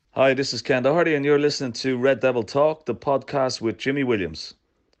Hi, this is Ken Doherty, and you're listening to Red Devil Talk, the podcast with Jimmy Williams.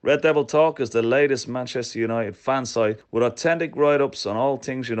 Red Devil Talk is the latest Manchester United fan site with authentic write ups on all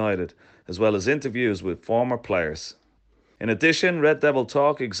things United, as well as interviews with former players. In addition, Red Devil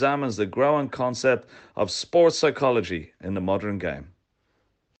Talk examines the growing concept of sports psychology in the modern game.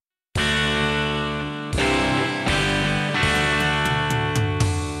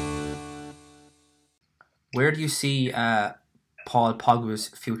 Where do you see Paul Pogba's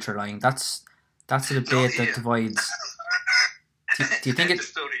future lying? That's a debate that divides. Do you think End of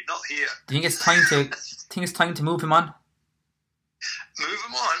story, not here. Do you think it's time to move him on? Move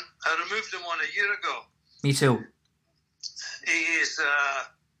him on. I removed him on a year ago. Me too. He is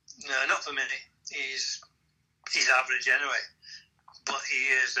no, not for me. He's average anyway, but he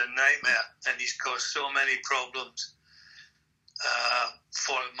is a nightmare, and he's caused so many problems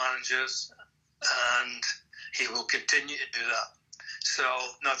for managers, and he will continue to do that. So,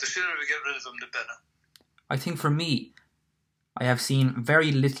 no, the sooner we get rid of him, the better. I think for me, I have seen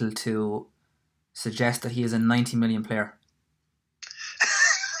very little to suggest that he is a 90 million player.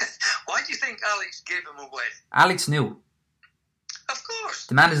 Why do you think Alex gave him away? Alex knew. Of course.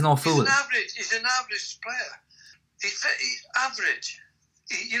 The man is no fool. He's an average player. He's average.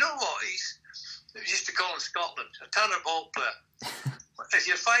 You know what? We used to call him Scotland, a Tanner ball player. If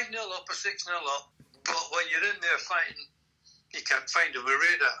you're 5-0 up or 6-0 up, but when you're in there fighting, you can't find him a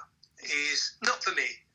radar. He's not for me.